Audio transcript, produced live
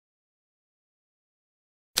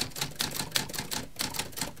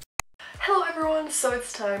So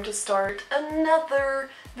it's time to start another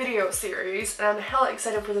video series, and I'm hella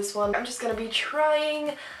excited for this one. I'm just gonna be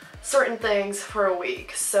trying certain things for a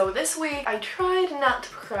week. So this week I tried not to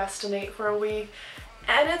procrastinate for a week,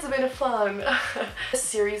 and it's been fun. This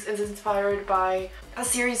series is inspired by a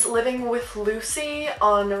series Living with Lucy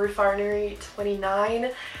on Refinery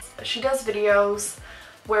 29. She does videos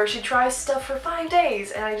where she tries stuff for 5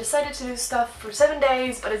 days, and I decided to do stuff for 7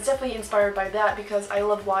 days, but it's definitely inspired by that because I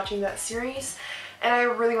love watching that series and I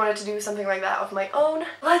really wanted to do something like that of my own.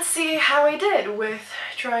 Let's see how I did with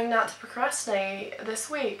trying not to procrastinate this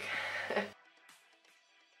week.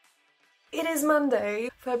 It is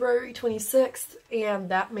Monday, February 26th, and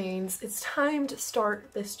that means it's time to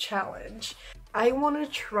start this challenge. I want to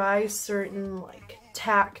try certain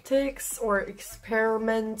tactics or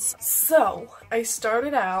experiments. So I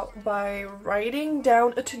started out by writing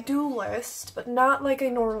down a to-do list, but not like I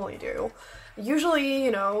normally do. Usually,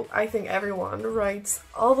 you know, I think everyone writes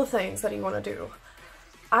all the things that you want to do.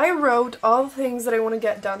 I wrote all the things that I want to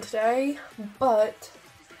get done today, but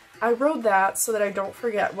I wrote that so that I don't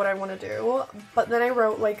forget what I want to do, but then I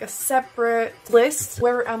wrote like a separate list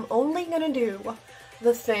where I'm only gonna do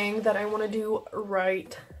the thing that I want to do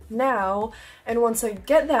right now, and once I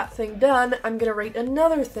get that thing done, I'm gonna write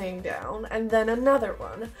another thing down, and then another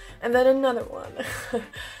one, and then another one,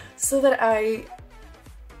 so that I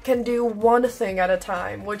can do one thing at a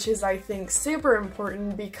time, which is, I think, super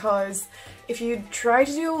important, because if you try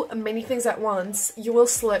to do many things at once, you will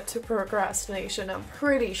slip to procrastination, I'm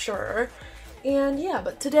pretty sure. And yeah,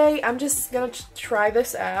 but today I'm just gonna try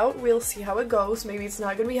this out. We'll see how it goes. Maybe it's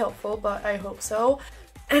not gonna be helpful, but I hope so.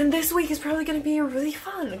 And this week is probably gonna be really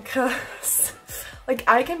fun, because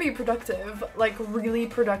I can be productive, really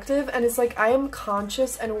productive, and it's I am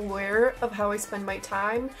conscious and aware of how I spend my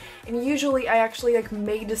time, and usually I actually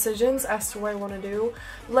make decisions as to what I want to do.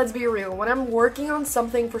 Let's be real, when I'm working on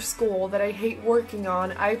something for school that I hate working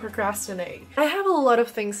on, I procrastinate. I have a lot of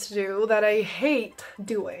things to do that I hate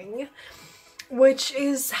doing, which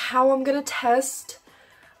is how I'm gonna test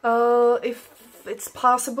if it's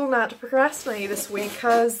possible not to procrastinate this week,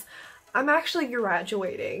 because I'm actually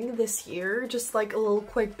graduating this year, just a little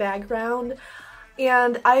quick background,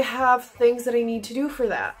 and I have things that I need to do for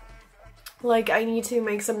that. I need to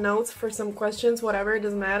make some notes for some questions, whatever, it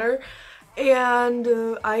doesn't matter, and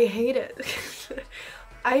I hate it.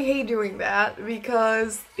 I hate doing that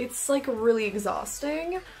because it's really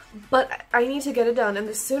exhausting, but I need to get it done, and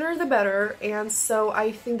the sooner the better, and so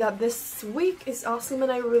I think that this week is awesome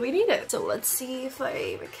and I really need it. So let's see if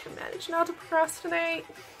I can manage not to procrastinate.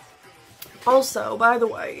 Also, by the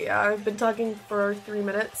way, yeah, I've been talking for 3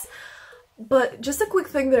 minutes, but just a quick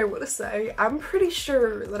thing that I want to say, I'm pretty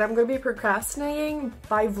sure that I'm going to be procrastinating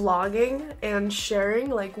by vlogging and sharing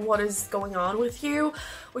what is going on with you,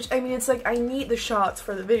 which, I mean, it's I need the shots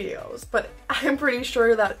for the videos, but I'm pretty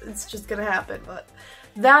sure that it's just going to happen, but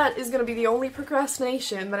that is going to be the only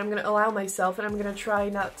procrastination that I'm going to allow myself, and I'm going to try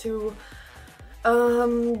not to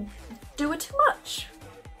do it too much.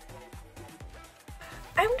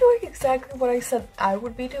 I'm doing exactly what I said I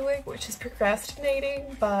would be doing, which is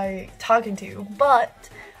procrastinating by talking to you, but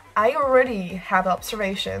I already have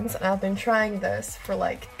observations, and I've been trying this for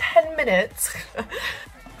 10 minutes.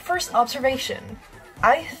 First observation,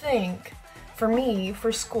 I think for me,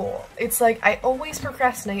 for school, it's I always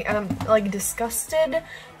procrastinate, and I'm disgusted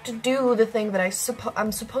to do the thing that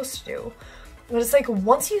I'm supposed to do. But it's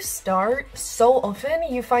once you start, so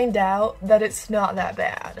often you find out that it's not that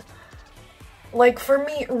bad. For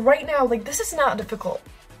me, right now, this is not difficult.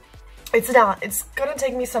 It's not. It's gonna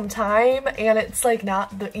take me some time, and it's,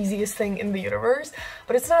 not the easiest thing in the universe,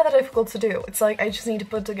 but it's not that difficult to do. It's I just need to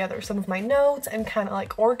put together some of my notes and kind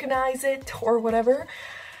of, organize it or whatever,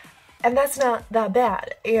 and that's not that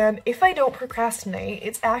bad. And if I don't procrastinate,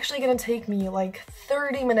 it's actually gonna take me,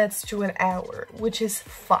 30 minutes to an hour, which is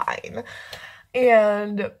fine.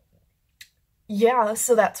 And yeah,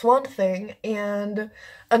 so that's one thing. And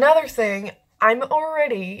another thing, I'm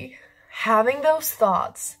already having those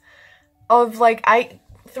thoughts of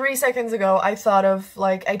 3 seconds ago I thought of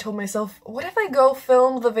I told myself, what if I go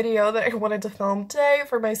film the video that I wanted to film today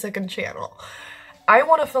for my second channel? I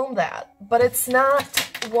want to film that, but it's not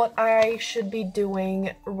what I should be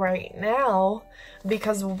doing right now,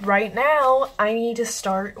 because right now I need to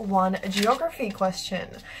start one geography question.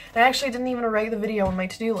 And I actually didn't even write the video on my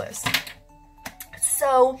to-do list.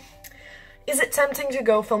 So is it tempting to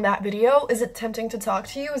go film that video? Is it tempting to talk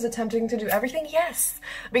to you? Is it tempting to do everything? Yes,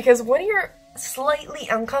 because when you're slightly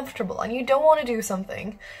uncomfortable and you don't want to do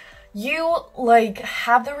something, you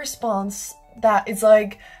have the response that it's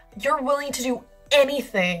you're willing to do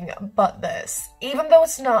anything but this, even though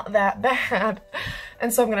it's not that bad.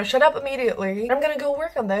 And so I'm gonna shut up immediately. I'm gonna go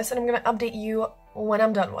work on this and I'm gonna update you when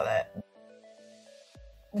I'm done with it.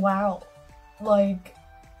 Wow. Like,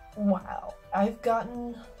 wow. I've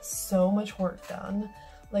gotten so much work done.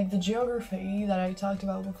 Like the geography that I talked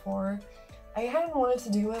about before, I hadn't wanted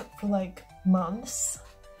to do it for like months.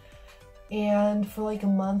 And for like a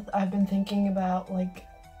month I've been thinking about like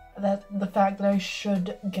the fact that I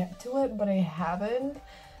should get to it, but I haven't.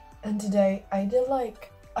 And today I did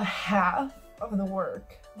like a half of the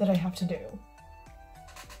work that I have to do.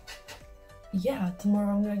 Yeah,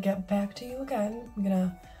 tomorrow I'm gonna get back to you again. I'm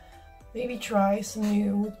gonna maybe try some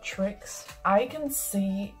new tricks. I can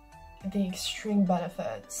see the extreme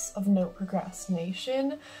benefits of no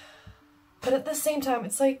procrastination, but at the same time,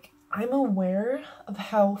 it's like I'm aware of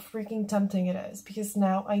how freaking tempting it is, because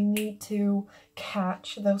now I need to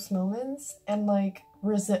catch those moments and like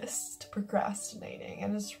resist procrastinating,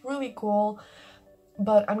 and it's really cool.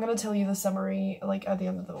 But I'm gonna tell you the summary like at the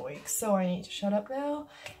end of the week, so I need to shut up now,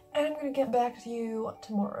 and I'm gonna get back to you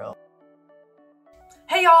tomorrow.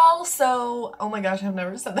 Hey y'all! So, oh my gosh, I've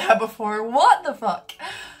never said that before. What the fuck?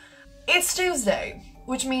 It's Tuesday,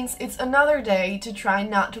 which means it's another day to try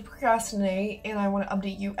not to procrastinate, and I want to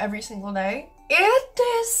update you every single day. It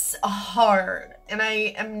is hard, and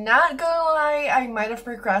I am not gonna lie, I might have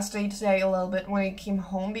procrastinated today a little bit when I came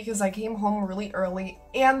home, because I came home really early,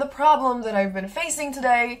 and the problem that I've been facing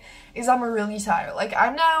today is I'm really tired. Like,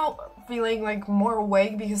 I'm now feeling like more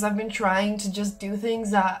awake because I've been trying to just do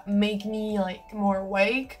things that make me like more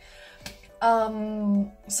awake.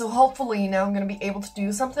 So hopefully now I'm gonna be able to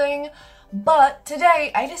do something. But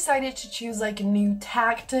today I decided to choose like new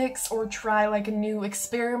tactics or try like a new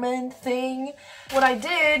experiment thing. What I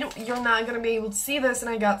did, you're not gonna be able to see this, and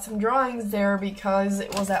I got some drawings there because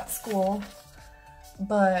it was at school.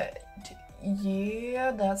 But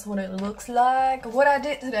yeah, that's what it looks like. What I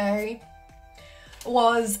did today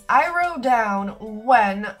was I wrote down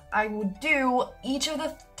when I would do each of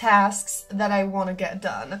the tasks that I want to get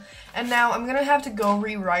done. And now I'm gonna have to go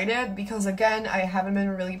rewrite it because again, I haven't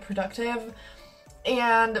been really productive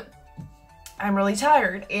and I'm really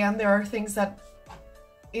tired, and there are things that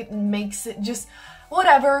it makes it just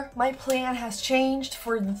whatever. My plan has changed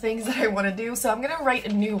for the things that I want to do, so I'm gonna write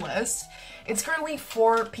a new list. It's currently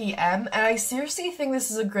 4 p.m. and I seriously think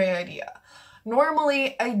this is a great idea.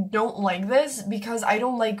 Normally, I don't like this because I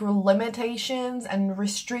don't like limitations and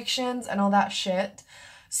restrictions and all that shit.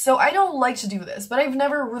 So I don't like to do this, but I've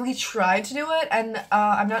never really tried to do it, and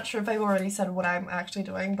I'm not sure if I've already said what I'm actually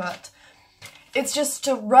doing, but it's just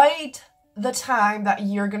to write the time that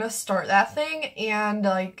you're gonna start that thing and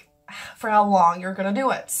like for how long you're gonna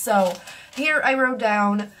do it. So here I wrote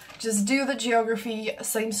down, just do the geography,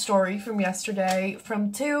 same story from yesterday,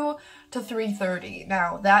 from 2 to 3:30.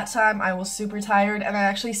 Now, that time I was super tired and I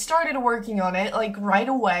actually started working on it like right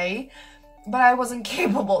away, but I wasn't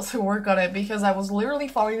capable to work on it because I was literally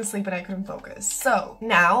falling asleep and I couldn't focus. So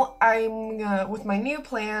now with my new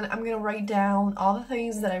plan, I'm gonna write down all the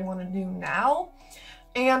things that I want to do now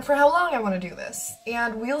and for how long I want to do this.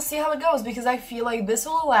 And we'll see how it goes, because I feel like this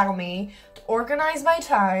will allow me to organize my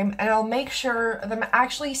time, and I'll make sure that I'm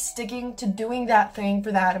actually sticking to doing that thing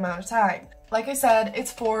for that amount of time. Like I said,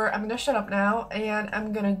 it's 4, I'm gonna shut up now, and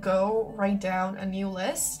I'm gonna go write down a new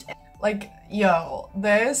list. Like, yo,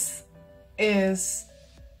 this is,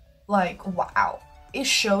 like, wow. It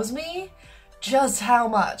shows me just how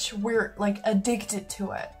much we're, like, addicted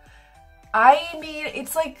to it. I mean,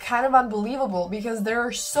 it's, like, kind of unbelievable, because there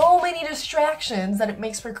are so many distractions that it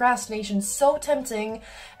makes procrastination so tempting,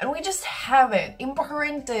 and we just have it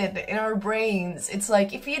imprinted in our brains. It's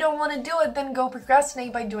like, if you don't want to do it, then go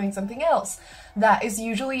procrastinate by doing something else. That is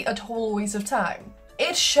usually a total waste of time.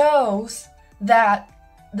 It shows that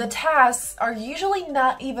the tasks are usually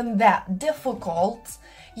not even that difficult.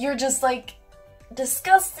 You're just, like,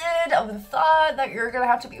 disgusted of the thought that you're gonna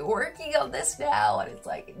have to be working on this now, and it's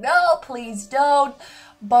like, no, please don't.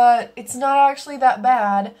 But it's not actually that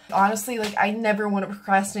bad. Honestly, like, I never want to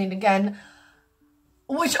procrastinate again,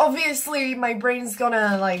 which obviously my brain's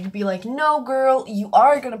gonna like be like, no girl, you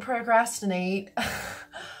are gonna procrastinate.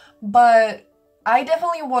 But I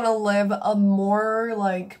definitely want to live a more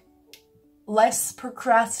like less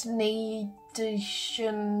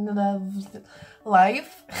procrastination of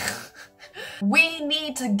life. We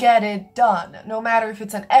need to get it done, no matter if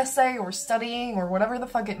it's an essay or studying or whatever the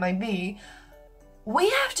fuck it might be. We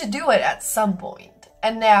have to do it at some point.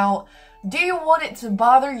 And now, do you want it to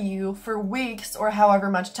bother you for weeks or however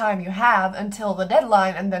much time you have until the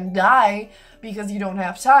deadline and then die because you don't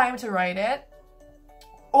have time to write it?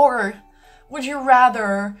 Or would you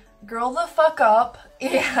rather girl the fuck up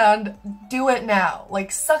and do it now.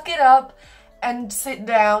 Like, suck it up and sit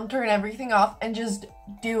down, turn everything off, and just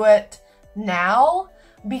do it now,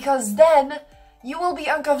 because then you will be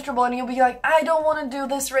uncomfortable and you'll be like, I don't want to do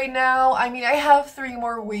this right now. I mean, I have 3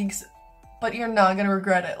 more weeks, but you're not gonna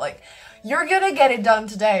regret it. Like, you're gonna get it done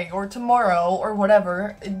today or tomorrow or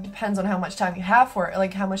whatever. It depends on how much time you have for it,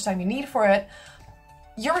 like how much time you need for it.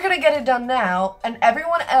 You're gonna get it done now, and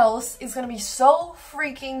everyone else is gonna be so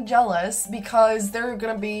freaking jealous because they're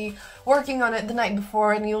gonna be working on it the night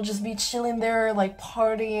before, and you'll just be chilling there, like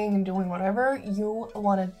partying and doing whatever you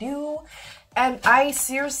wanna do. And I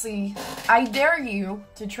dare you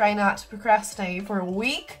to try not to procrastinate for a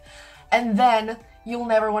week, and then you'll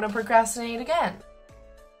never want to procrastinate again.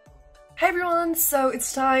 Hi everyone, so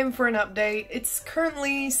it's time for an update. It's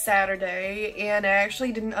currently Saturday, and I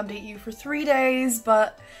actually didn't update you for 3 days,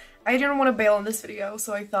 but I didn't want to bail on this video,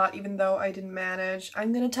 so I thought even though I didn't manage,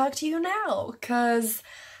 I'm gonna talk to you now, because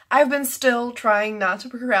I've been still trying not to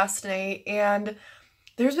procrastinate, and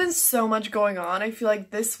there's been so much going on. I feel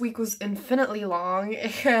like this week was infinitely long,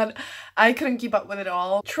 and I couldn't keep up with it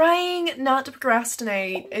all. Trying not to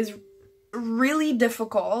procrastinate is really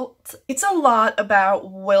difficult. It's a lot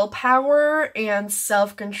about willpower and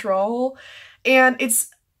self-control, and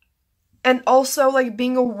also like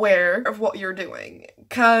being aware of what you're doing,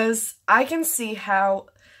 because I can see how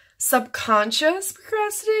subconscious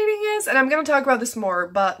procrastinating is, and I'm gonna talk about this more,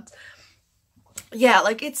 but yeah,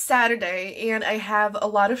 like it's Saturday and I have a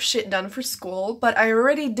lot of shit done for school, but I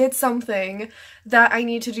already did something that I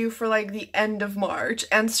need to do for like the end of March,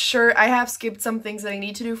 and sure, I have skipped some things that I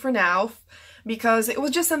need to do for now because it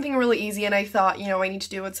was just something really easy and I thought, you know, I need to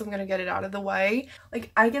do it, so I'm gonna get it out of the way.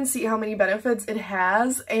 Like, I can see how many benefits it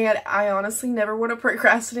has, and I honestly never want to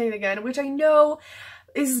procrastinate again, which I know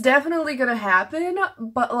is definitely gonna happen,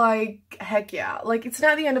 but like, heck yeah. Like, it's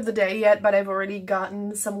not the end of the day yet, but I've already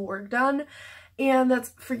gotten some work done, and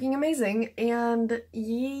that's freaking amazing, and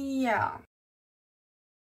yeah.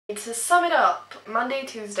 To sum it up, Monday,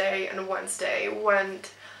 Tuesday, and Wednesday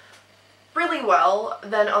went really well.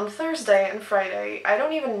 Then on Thursday and Friday, I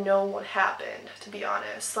don't even know what happened, to be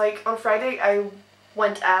honest. Like, on Friday, I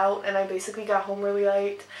went out, and I basically got home really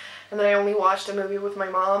late, and then I only watched a movie with my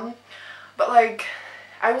mom, but like,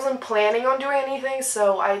 I wasn't planning on doing anything,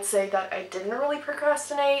 so I'd say that I didn't really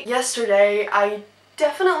procrastinate. Yesterday, I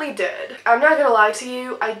definitely did. I'm not gonna lie to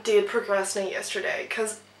you, I did procrastinate yesterday,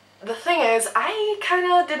 because the thing is, I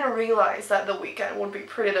kind of didn't realize that the weekend would be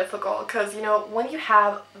pretty difficult, because, you know, when you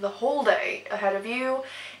have the whole day ahead of you,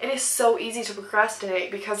 it is so easy to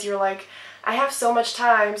procrastinate because you're like, I have so much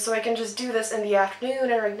time, so I can just do this in the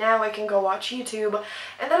afternoon, and right now I can go watch YouTube,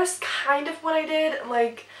 and that is kind of what I did.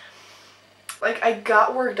 Like I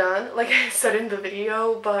got work done, like I said in the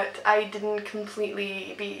video, but I didn't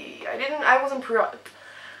completely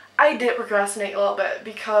I did procrastinate a little bit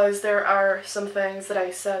because there are some things that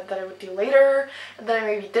I said that I would do later, and then I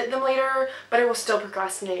maybe did them later, but I was still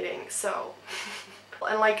procrastinating, so.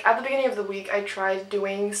 And like, at the beginning of the week, I tried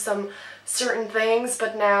doing some certain things,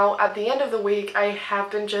 but now at the end of the week, I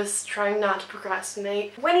have been just trying not to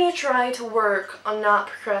procrastinate. When you try to work on not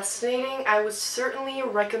procrastinating, I would certainly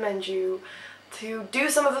recommend you to do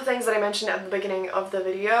some of the things that I mentioned at the beginning of the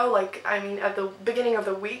video, like, I mean, at the beginning of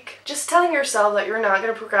the week. Just telling yourself that you're not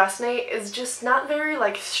gonna procrastinate is just not very,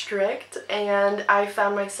 like, strict, and I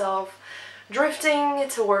found myself drifting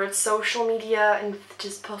towards social media and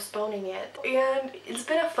just postponing it. And it's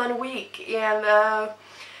been a fun week, and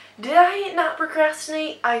did I not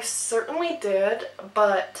procrastinate? I certainly did,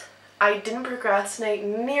 but I didn't procrastinate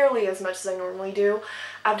nearly as much as I normally do.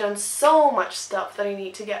 I've done so much stuff that I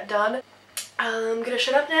need to get done. I'm gonna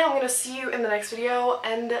shut up now. I'm gonna see you in the next video,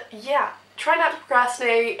 and yeah, try not to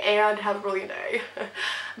procrastinate and have a brilliant day.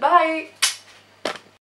 Bye!